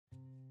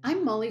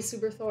I'm Molly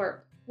Suberthorpe.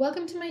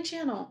 Welcome to my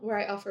channel, where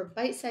I offer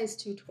bite-sized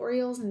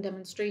tutorials and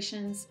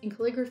demonstrations in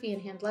calligraphy and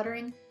hand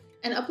lettering,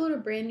 and upload a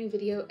brand new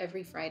video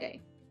every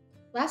Friday.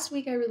 Last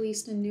week I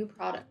released a new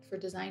product for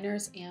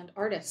designers and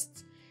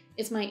artists.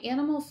 It's my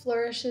Animal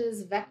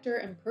Flourishes Vector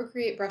and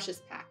Procreate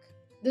Brushes pack.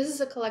 This is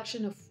a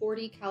collection of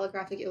 40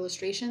 calligraphic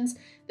illustrations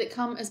that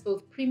come as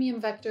both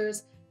premium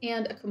vectors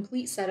and a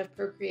complete set of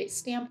Procreate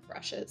stamp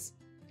brushes.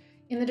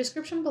 In the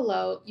description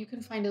below, you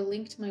can find a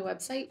link to my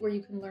website where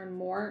you can learn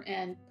more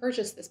and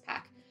purchase this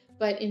pack.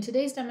 But in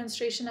today's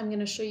demonstration, I'm going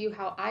to show you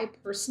how I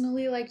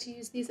personally like to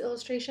use these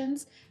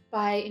illustrations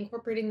by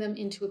incorporating them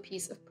into a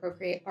piece of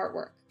Procreate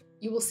artwork.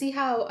 You will see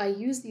how I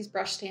use these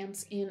brush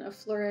stamps in a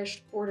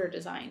flourished border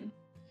design.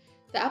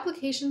 The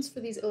applications for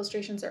these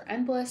illustrations are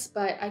endless,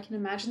 but I can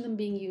imagine them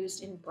being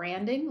used in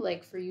branding,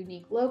 like for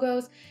unique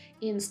logos,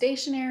 in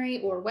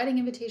stationery or wedding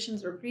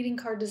invitations or greeting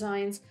card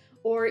designs,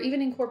 or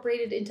even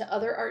incorporated into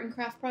other art and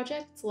craft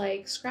projects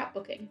like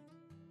scrapbooking.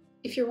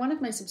 If you're one of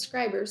my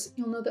subscribers,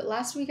 you'll know that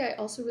last week I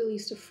also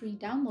released a free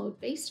download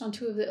based on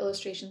 2 of the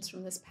illustrations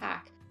from this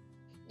pack.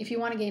 If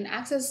you want to gain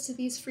access to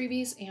these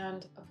freebies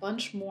and a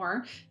bunch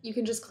more, you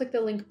can just click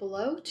the link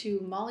below to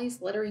Molly's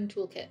Lettering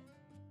Toolkit.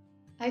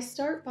 I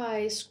start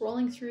by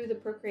scrolling through the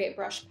Procreate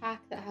brush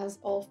pack that has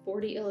all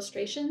 40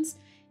 illustrations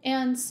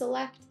and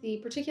select the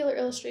particular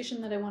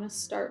illustration that I want to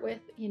start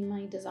with in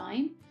my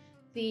design.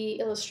 The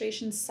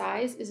illustration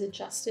size is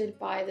adjusted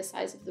by the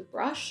size of the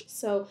brush,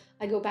 so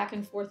I go back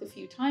and forth a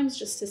few times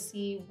just to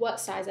see what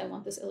size I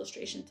want this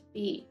illustration to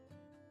be.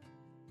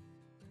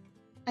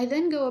 I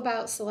then go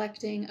about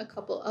selecting a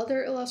couple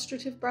other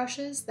illustrative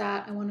brushes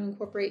that I want to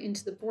incorporate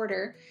into the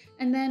border,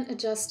 and then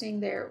adjusting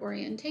their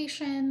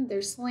orientation,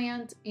 their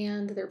slant,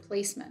 and their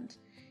placement.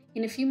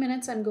 In a few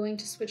minutes, I'm going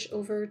to switch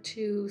over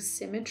to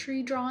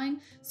SYMMETRY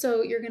drawing,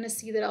 so you're going to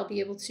see that I'll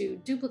be able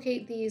to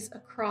duplicate these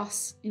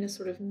across in a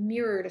sort of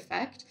mirrored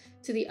effect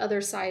to the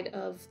other side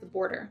of the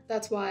border.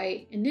 That's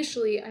why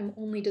initially I'm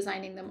only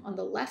designing them on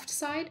the left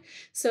side,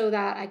 so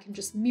that I can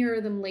just mirror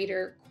them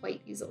later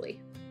quite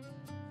easily.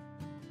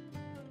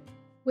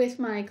 With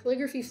my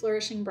calligraphy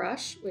flourishing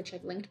brush, which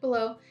I've linked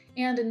below,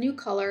 and a new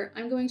color,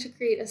 I'm going to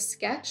create a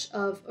sketch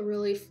of a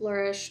really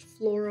flourished,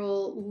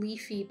 floral,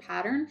 leafy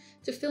pattern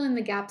to fill in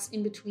the gaps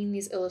in between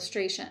these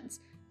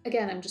illustrations.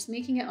 Again, I'm just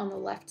making it on the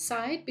left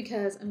side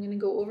because I'm going to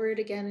go over it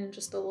again in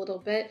just a little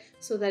bit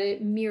so that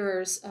it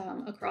mirrors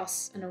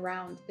across and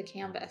around the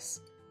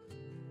canvas.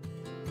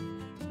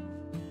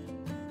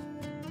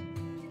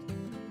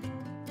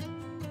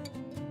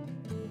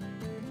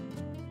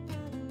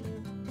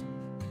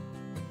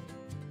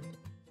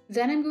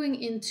 Then I'm going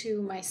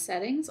into my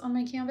settings on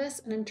my canvas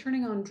and I'm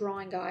turning on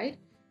Drawing Guide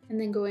and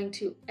then going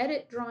to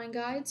Edit Drawing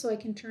Guide so I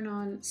can turn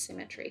on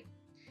Symmetry.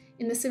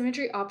 In the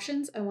Symmetry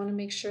options, I want to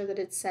make sure that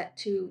it's set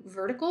to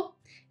vertical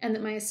and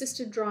that my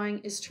assisted drawing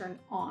is turned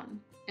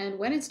on. And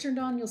when it's turned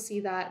on, you'll see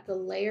that the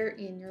layer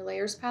in your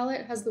layers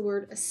palette has the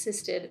word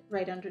assisted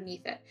right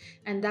underneath it.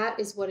 And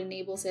that is what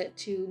enables it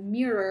to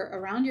mirror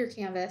around your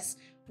canvas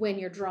when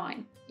you're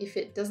drawing. If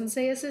it doesn't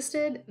say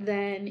assisted,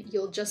 then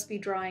you'll just be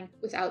drawing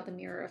without the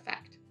mirror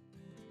effect.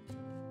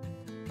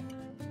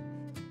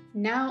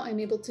 Now I'm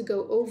able to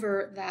go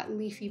over that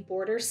leafy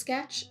border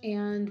sketch,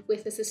 and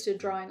with assisted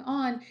drawing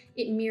on,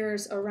 it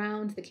mirrors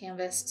around the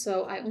canvas,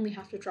 so I only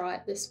have to draw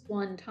it this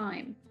one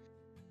time.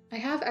 I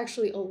have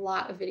actually a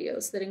lot of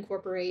videos that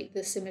incorporate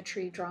the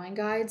Symmetry drawing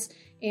guides,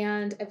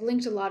 and I've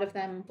linked a lot of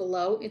them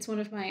below. It's one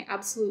of my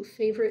absolute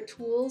favorite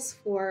tools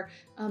for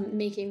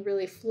making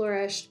really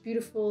flourished,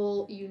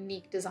 beautiful,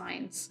 unique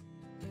designs.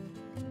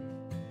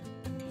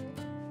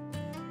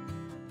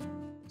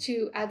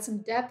 To add some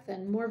depth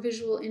and more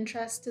visual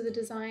interest to the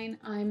design,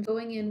 I'm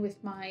going in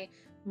with my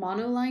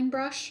monoline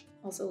brush,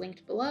 also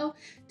linked below,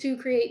 to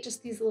create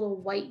just these little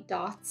white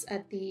dots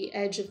at the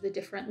edge of the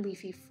different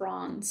leafy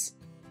fronds.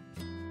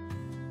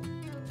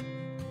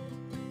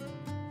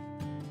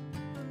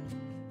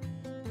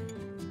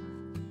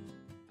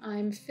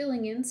 I'm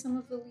filling in some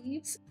of the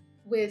leaves.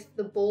 With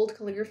the bold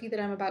calligraphy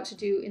that I'm about to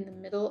do in the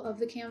middle of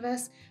the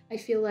canvas, I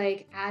feel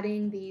like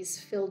adding these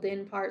filled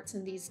in parts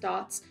and these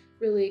dots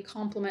really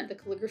complement the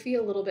calligraphy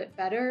a little bit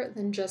better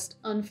than just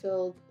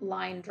unfilled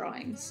line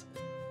drawings.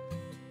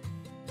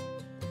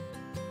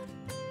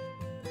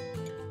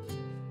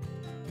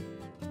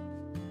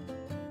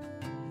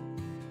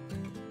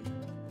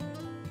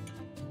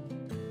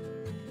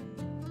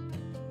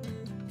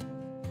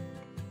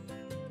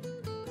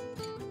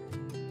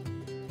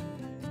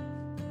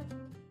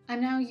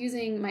 I'm now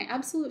using my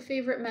absolute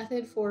favorite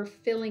method for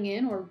filling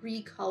in or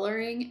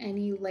recoloring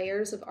any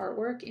layers of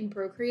artwork in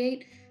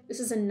Procreate. This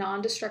is a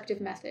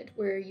non-destructive method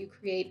where you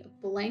create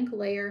a blank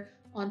layer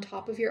on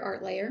top of your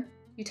art layer.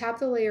 You tap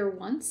the layer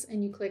once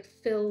and you click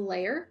Fill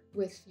Layer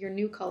with your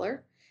new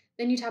color.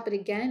 Then you tap it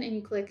again and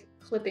you click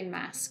Clipping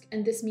Mask.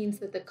 And this means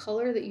that the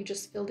color that you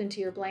just filled into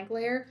your blank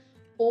layer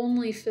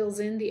only fills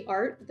in the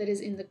art that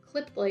is in the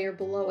clipped layer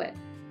below it.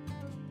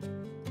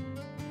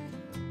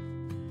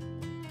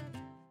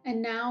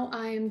 And now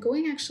I'm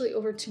going actually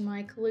over to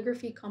my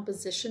Calligraphy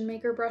Composition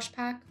Maker brush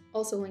pack,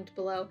 also linked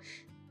below.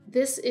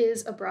 This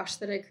is a brush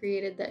that I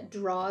created that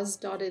draws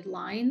dotted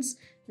lines.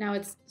 Now,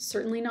 it's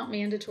certainly not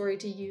mandatory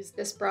to use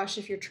this brush.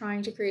 If you're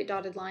trying to create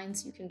dotted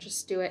lines, you can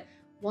just do it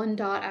one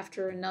dot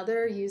after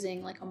another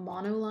using like a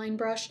monoline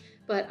brush,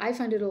 but I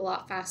find it a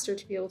lot faster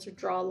to be able to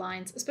draw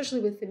lines,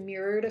 especially with the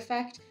mirrored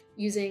effect,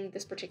 using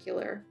this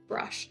particular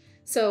brush.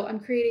 So I'm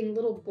creating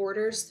little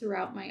borders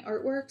throughout my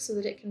artwork so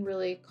that it can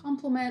really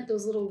complement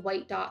those little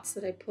white dots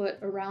that I put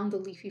around the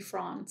leafy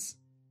fronds.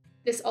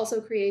 This also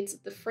creates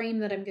the frame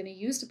that I'm going to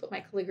use to put my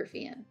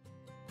calligraphy in.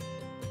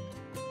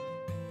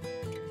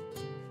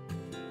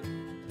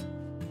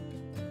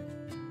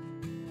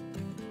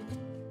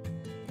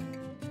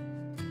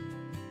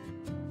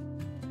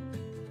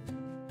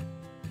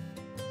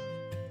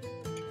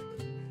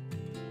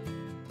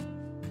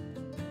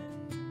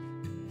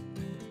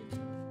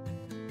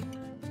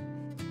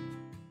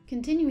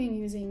 Continuing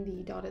using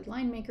the dotted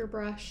line maker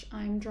brush,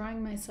 I'm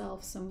drawing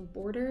myself some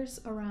borders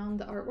around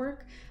the artwork.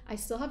 I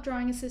still have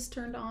drawing assist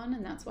turned on,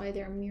 and that's why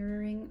they're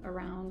mirroring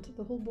around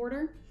the whole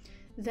border.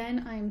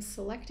 Then I'm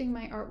selecting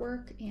my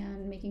artwork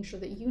and making sure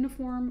that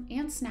uniform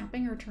and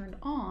snapping are turned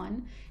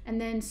on, and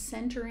then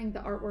centering the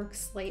artwork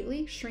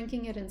slightly,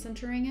 shrinking it and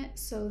centering it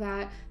so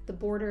that the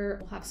border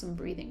will have some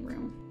breathing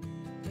room.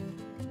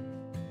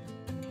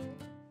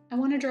 I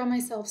want to draw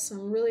myself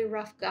some really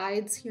rough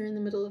guides here in the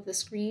middle of the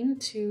screen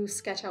to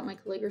sketch out my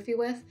calligraphy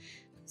with.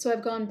 So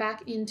I've gone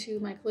back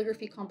into my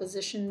calligraphy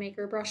composition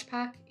maker brush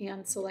pack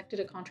and selected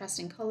a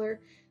contrasting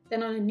color.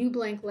 Then on a new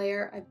blank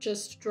layer, I've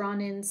just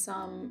drawn in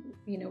some,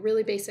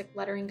 really basic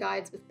lettering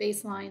guides with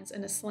baselines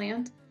and a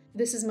slant.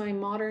 This is my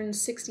modern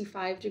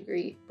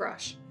 65-degree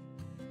brush.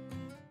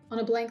 On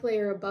a blank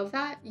layer above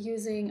that,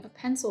 using a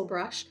pencil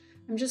brush,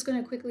 I'm just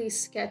going to quickly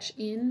sketch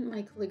in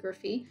my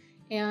calligraphy,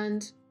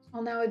 and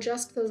I'll now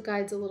adjust those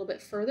guides a little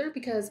bit further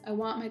because I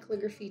want my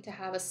calligraphy to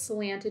have a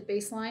slanted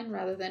baseline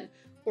rather than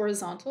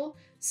horizontal.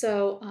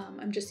 So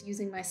I'm just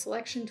using my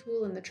selection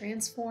tool in the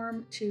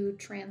transform to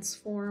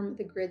transform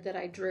the grid that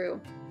I drew.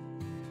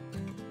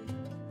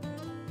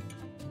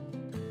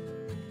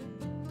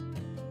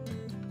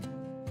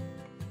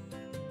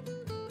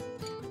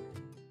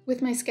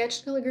 With my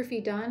sketched calligraphy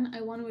done,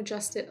 I want to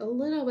adjust it a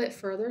little bit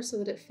further so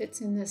that it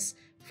fits in this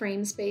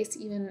frame space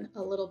even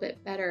a little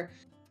bit better.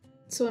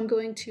 So I'm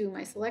going to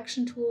my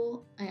selection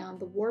tool and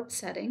the warp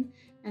setting,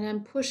 and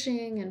I'm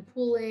pushing and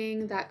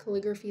pulling that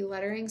calligraphy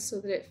lettering so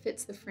that it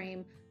fits the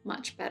frame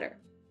much better.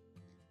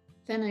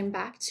 Then I'm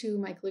back to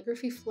my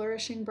calligraphy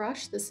flourishing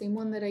brush, the same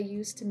one that I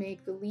used to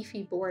make the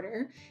leafy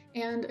border,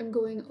 and I'm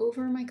going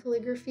over my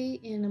calligraphy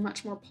in a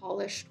much more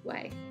polished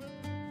way.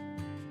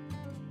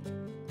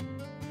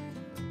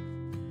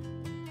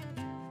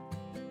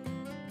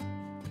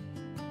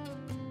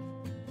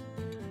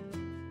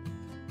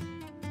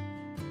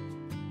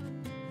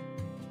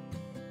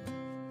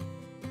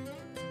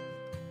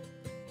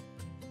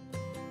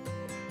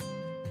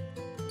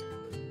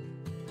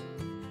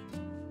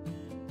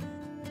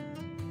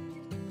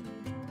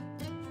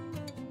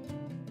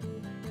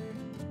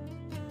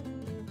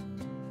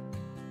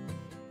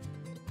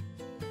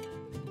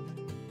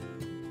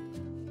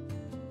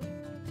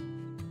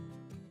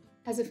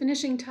 As a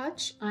finishing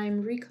touch,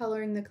 I'm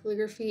recoloring the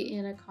calligraphy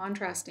in a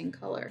contrasting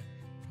color.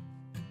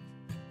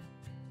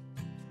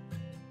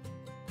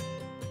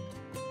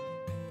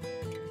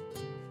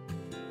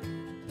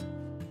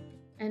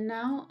 And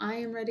now I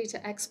am ready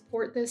to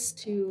export this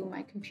to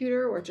my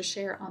computer or to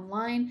share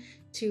online,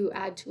 to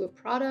add to a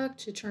product,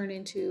 to turn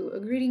into a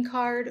greeting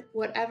card,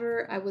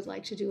 whatever I would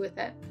like to do with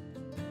it.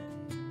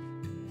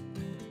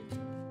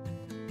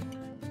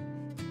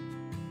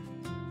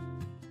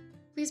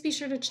 Please be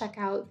sure to check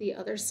out the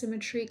other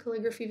SYMMETRY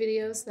calligraphy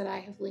videos that I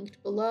have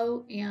linked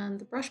below and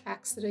the brush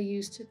packs that I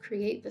used to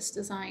create this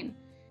design.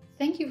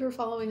 Thank you for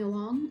following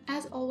along.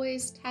 As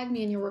always, tag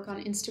me in your work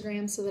on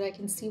Instagram so that I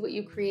can see what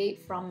you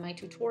create from my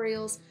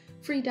tutorials,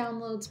 free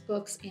downloads,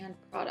 books, and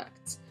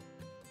products.